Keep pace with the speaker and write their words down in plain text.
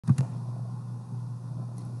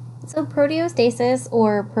So proteostasis,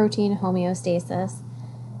 or protein homeostasis,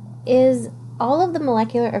 is all of the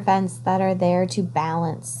molecular events that are there to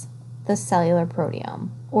balance the cellular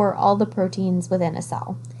proteome, or all the proteins within a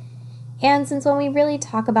cell. And since when we really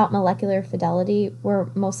talk about molecular fidelity,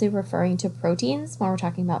 we're mostly referring to proteins when we're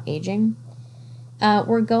talking about aging,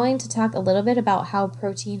 we're going to talk a little bit about how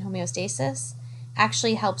protein homeostasis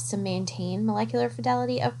actually helps to maintain molecular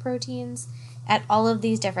fidelity of proteins at all of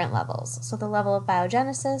these different levels. So the level of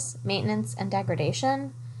biogenesis, maintenance, and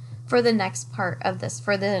degradation for the next part of this,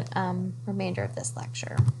 for the remainder of this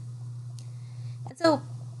lecture. And so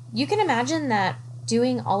you can imagine that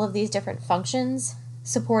doing all of these different functions,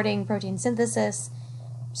 supporting protein synthesis,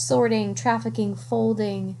 sorting, trafficking,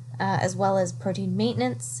 folding, as well as protein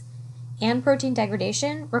maintenance and protein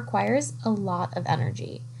degradation requires a lot of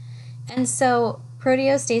energy. And so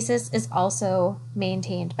proteostasis is also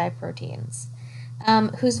maintained by proteins,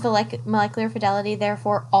 whose molecular fidelity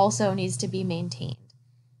therefore also needs to be maintained,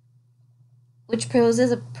 which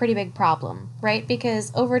poses a pretty big problem, right?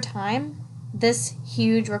 Because over time, this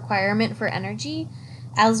huge requirement for energy,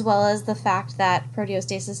 as well as the fact that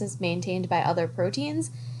proteostasis is maintained by other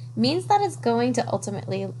proteins, means that it's going to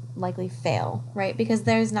ultimately likely fail, right? Because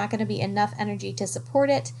there's not going to be enough energy to support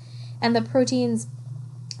it, and the proteins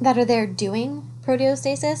that are there doing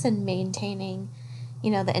proteostasis and maintaining,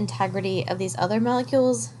 the integrity of these other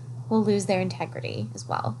molecules will lose their integrity as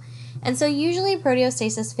well. And so usually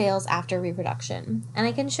proteostasis fails after reproduction. And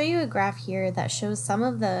I can show you a graph here that shows some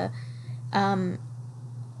of the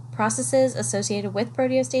processes associated with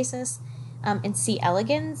proteostasis in C.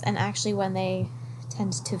 elegans, and actually when they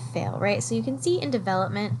tend to fail, right? So you can see in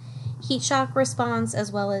development, heat shock response,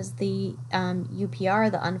 as well as the UPR,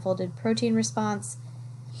 the unfolded protein response,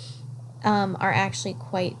 are actually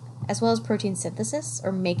quite, as well as protein synthesis,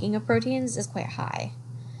 or making of proteins, is quite high.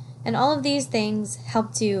 And all of these things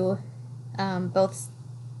help to both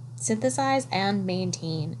synthesize and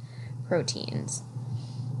maintain proteins,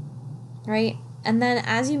 right? And then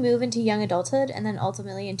as you move into young adulthood and then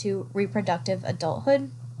ultimately into reproductive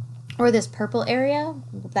adulthood, or this purple area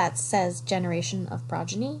that says generation of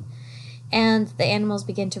progeny, and the animals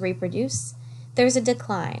begin to reproduce, there's a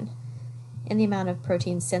decline in the amount of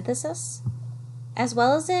protein synthesis, as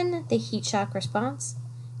well as in the heat shock response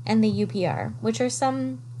and the UPR, which are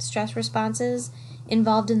some stress responses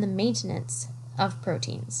involved in the maintenance of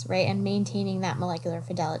proteins, right, and maintaining that molecular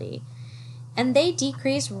fidelity. And they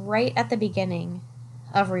decrease right at the beginning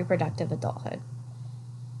of reproductive adulthood.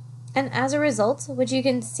 And as a result, what you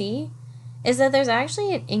can see is that there's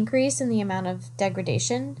actually an increase in the amount of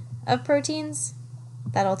degradation of proteins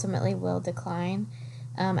that ultimately will decline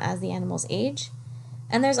as the animals age.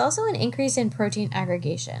 And there's also an increase in protein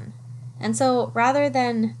aggregation. And so rather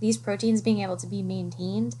than these proteins being able to be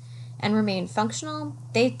maintained and remain functional,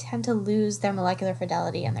 they tend to lose their molecular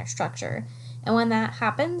fidelity and their structure. And when that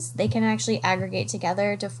happens, they can actually aggregate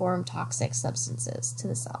together to form toxic substances to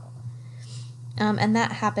the cell. And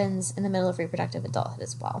that happens in the middle of reproductive adulthood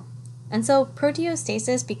as well. And so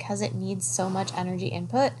proteostasis, because it needs so much energy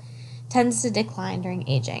input, tends to decline during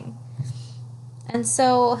aging. And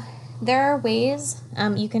so there are ways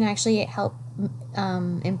you can actually help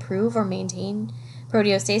improve or maintain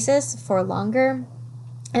proteostasis for longer,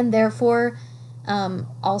 and therefore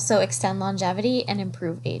also extend longevity and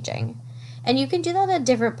improve aging. And you can do that at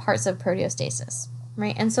different parts of proteostasis,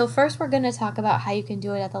 right? And so first we're going to talk about how you can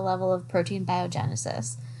do it at the level of protein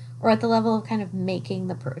biogenesis, or at the level of kind of making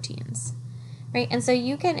the proteins, right? And so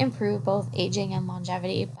you can improve both aging and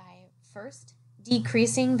longevity by first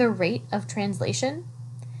decreasing the rate of translation.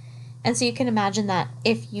 And so you can imagine that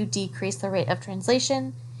if you decrease the rate of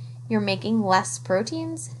translation, you're making less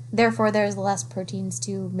proteins, therefore there's less proteins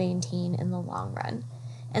to maintain in the long run.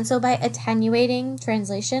 And so by attenuating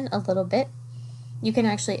translation a little bit, you can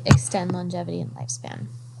actually extend longevity and lifespan.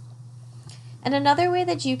 And another way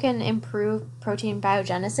that you can improve protein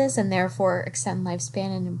biogenesis and therefore extend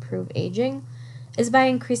lifespan and improve aging is by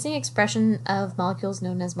increasing expression of molecules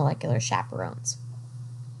known as molecular chaperones.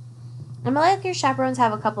 And molecular chaperones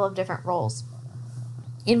have a couple of different roles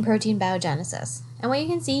in protein biogenesis. And what you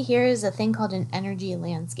can see here is a thing called an energy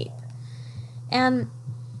landscape. And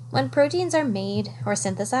when proteins are made or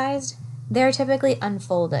synthesized, they're typically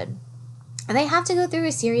unfolded. And they have to go through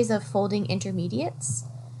a series of folding intermediates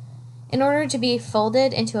in order to be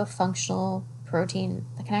folded into a functional protein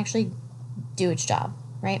that can actually do its job,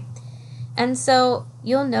 right? And so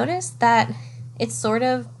you'll notice that it's sort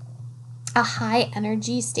of a high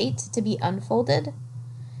energy state to be unfolded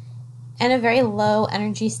and a very low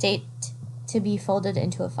energy state to be folded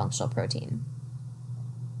into a functional protein.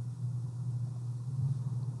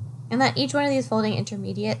 and that each one of these folding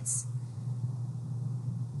intermediates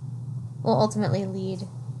will ultimately lead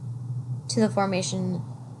to the formation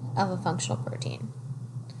of a functional protein.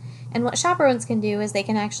 And what chaperones can do is they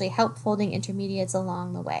can actually help folding intermediates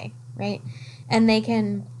along the way, right? And they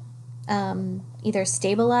can either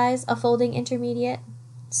stabilize a folding intermediate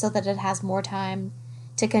so that it has more time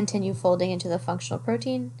to continue folding into the functional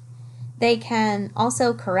protein. They can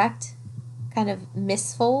also correct kind of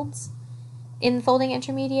misfolds in folding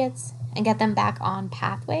intermediates and get them back on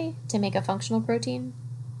pathway to make a functional protein.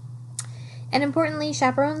 And importantly,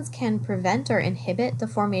 chaperones can prevent or inhibit the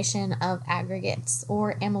formation of aggregates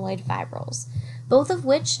or amyloid fibrils, both of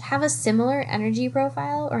which have a similar energy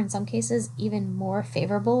profile, or in some cases even more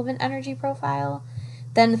favorable of an energy profile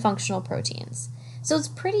than the functional proteins. So it's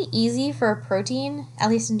pretty easy for a protein, at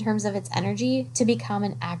least in terms of its energy, to become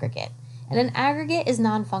an aggregate. And an aggregate is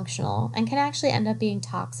non-functional and can actually end up being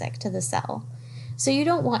toxic to the cell. So you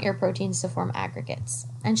don't want your proteins to form aggregates.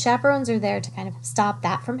 And chaperones are there to kind of stop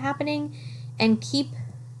that from happening and keep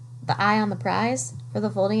the eye on the prize for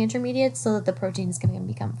the folding intermediates so that the proteins can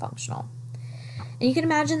become functional. And you can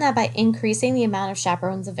imagine that by increasing the amount of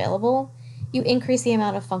chaperones available, you increase the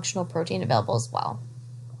amount of functional protein available as well,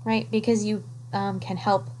 right? Because you can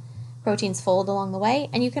help proteins fold along the way,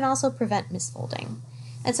 and you can also prevent misfolding.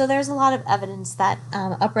 And so there's a lot of evidence that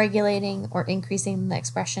upregulating or increasing the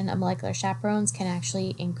expression of molecular chaperones can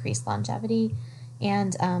actually increase longevity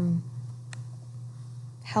and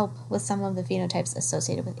help with some of the phenotypes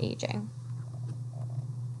associated with aging.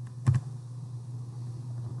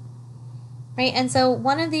 Right, and so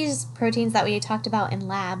one of these proteins that we talked about in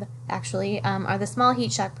lab, actually, are the small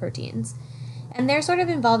heat shock proteins. And they're sort of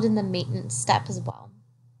involved in the maintenance step as well,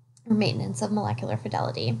 or maintenance of molecular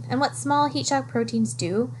fidelity. And what small heat shock proteins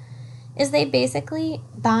do is they basically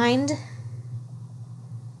bind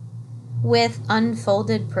with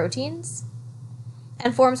unfolded proteins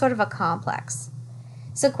and form sort of a complex,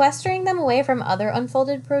 sequestering them away from other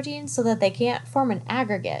unfolded proteins so that they can't form an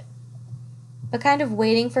aggregate, but kind of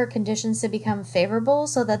waiting for conditions to become favorable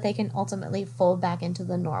so that they can ultimately fold back into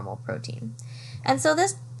the normal protein. And so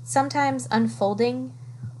this sometimes unfolding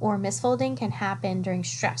or misfolding can happen during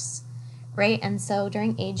stress, right? And so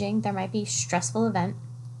during aging, there might be a stressful event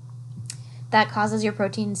that causes your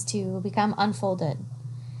proteins to become unfolded.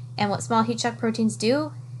 And what small heat shock proteins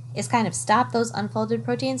do is kind of stop those unfolded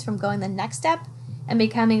proteins from going the next step and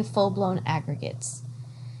becoming full-blown aggregates.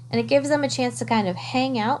 And it gives them a chance to kind of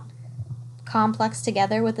hang out, complex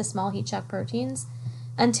together with the small heat shock proteins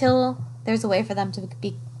until there's a way for them to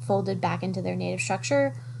be folded back into their native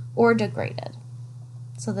structure or degraded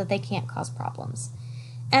so that they can't cause problems.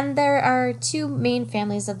 And there are two main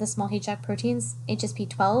families of the small heat shock proteins,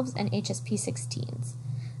 HSP12s and HSP16s.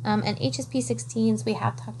 And HSP16s we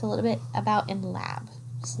have talked a little bit about in lab,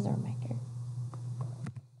 just as a reminder.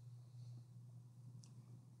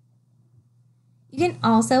 You can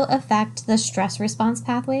also affect the stress response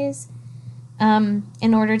pathways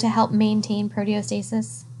in order to help maintain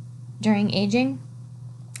proteostasis during aging.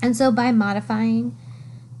 And so by modifying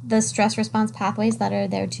the stress response pathways that are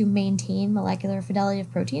there to maintain molecular fidelity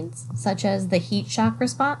of proteins, such as the heat shock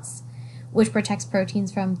response, which protects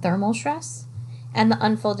proteins from thermal stress, and the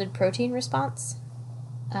unfolded protein response,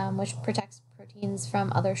 which protects proteins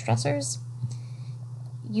from other stressors,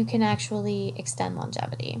 you can actually extend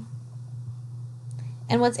longevity.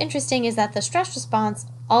 And what's interesting is that the stress response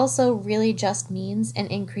also really just means an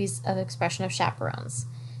increase of expression of chaperones.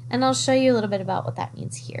 And I'll show you a little bit about what that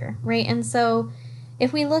means here, right? And so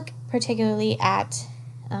if we look particularly at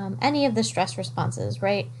any of the stress responses,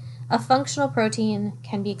 right, a functional protein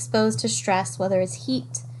can be exposed to stress, whether it's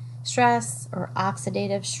heat stress or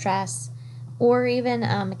oxidative stress or even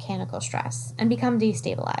mechanical stress, and become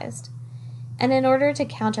destabilized. And in order to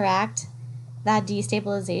counteract that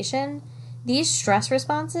destabilization, these stress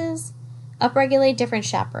responses upregulate different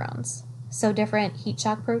chaperones, so different heat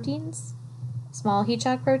shock proteins, small heat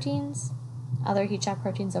shock proteins, other heat shock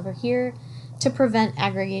proteins over here, to prevent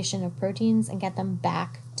aggregation of proteins and get them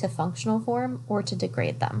back to functional form or to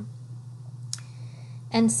degrade them.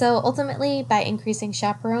 And so ultimately, by increasing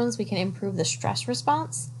chaperones, we can improve the stress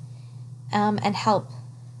response and help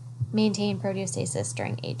maintain proteostasis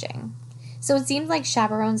during aging. So it seems like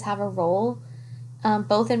chaperones have a role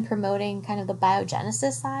both in promoting kind of the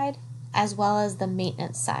biogenesis side as well as the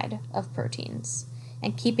maintenance side of proteins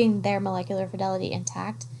and keeping their molecular fidelity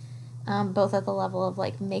intact, both at the level of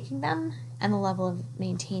like making them and the level of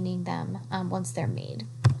maintaining them once they're made.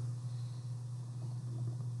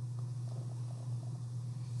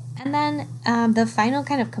 And then the final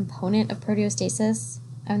kind of component of proteostasis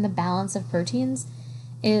and the balance of proteins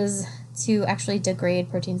is to actually degrade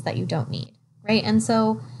proteins that you don't need, right? And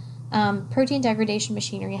so protein degradation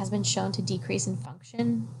machinery has been shown to decrease in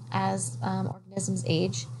function as organisms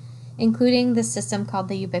age, including this system called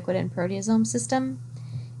the ubiquitin proteasome system.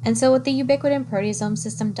 And so what the ubiquitin proteasome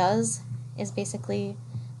system does is basically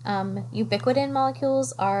ubiquitin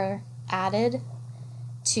molecules are added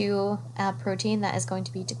to a protein that is going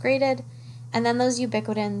to be degraded, and then those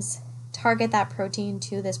ubiquitins target that protein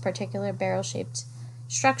to this particular barrel-shaped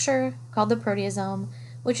structure called the proteasome,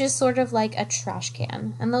 which is sort of like a trash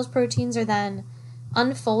can. And those proteins are then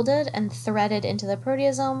unfolded and threaded into the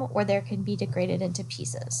proteasome, where they can be degraded into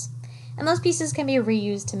pieces. And those pieces can be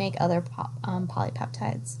reused to make other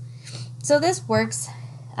polypeptides. So this works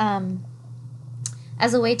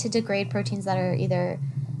as a way to degrade proteins that are either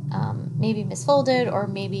maybe misfolded or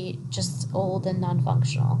maybe just old and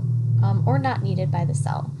non-functional or not needed by the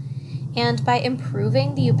cell. And by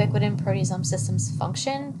improving the ubiquitin proteasome system's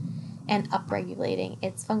function and upregulating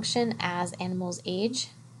its function as animals age,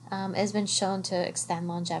 it has been shown to extend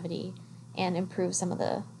longevity and improve some of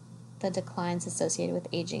the declines associated with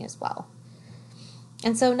aging as well.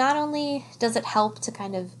 And so not only does it help to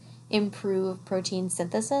kind of improve protein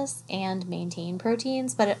synthesis and maintain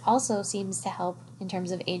proteins, but it also seems to help in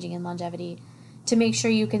terms of aging and longevity to make sure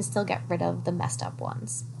you can still get rid of the messed up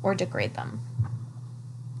ones or degrade them.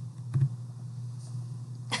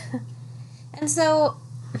 And so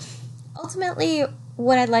ultimately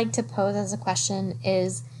what I'd like to pose as a question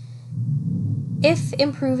is if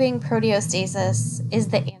improving proteostasis is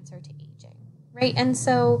the answer to aging, right? And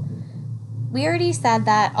so we already said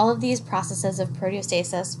that all of these processes of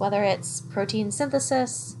proteostasis, whether it's protein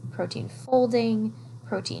synthesis, protein folding,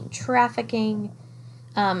 protein trafficking,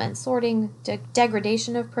 and sorting,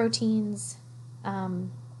 degradation of proteins,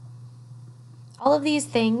 all of these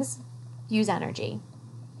things use energy.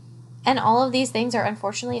 And all of these things are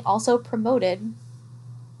unfortunately also promoted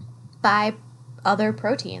by other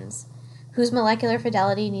proteins whose molecular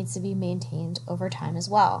fidelity needs to be maintained over time as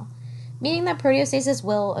well, meaning that proteostasis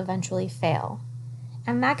will eventually fail.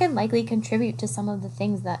 And that can likely contribute to some of the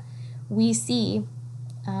things that we see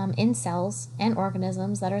in cells and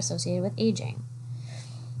organisms that are associated with aging.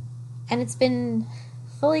 And it's been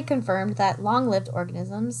fully confirmed that long-lived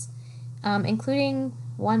organisms, including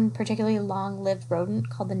one particularly long-lived rodent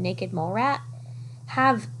called the naked mole rat,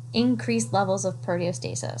 have increased levels of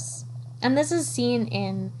proteostasis. And this is seen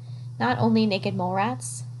in not only naked mole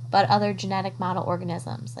rats, but other genetic model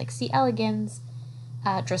organisms like C. elegans,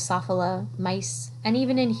 Drosophila, mice, and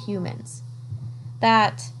even in humans.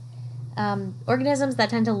 That organisms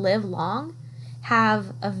that tend to live long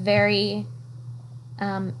have a very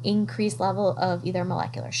increased level of either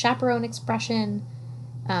molecular chaperone expression,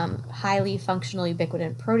 highly functional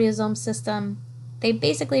ubiquitin proteasome system. They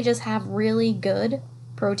basically just have really good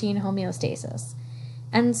protein homeostasis.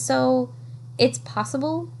 And so it's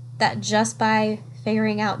possible that just by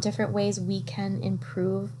figuring out different ways we can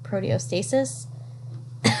improve proteostasis,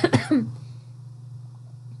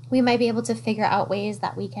 we might be able to figure out ways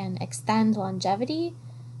that we can extend longevity,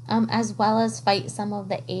 as well as fight some of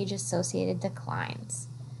the age-associated declines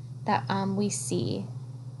that we see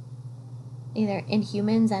either in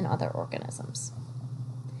humans and other organisms.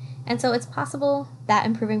 And so it's possible that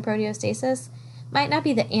improving proteostasis might not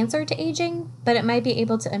be the answer to aging, but it might be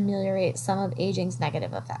able to ameliorate some of aging's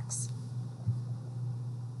negative effects.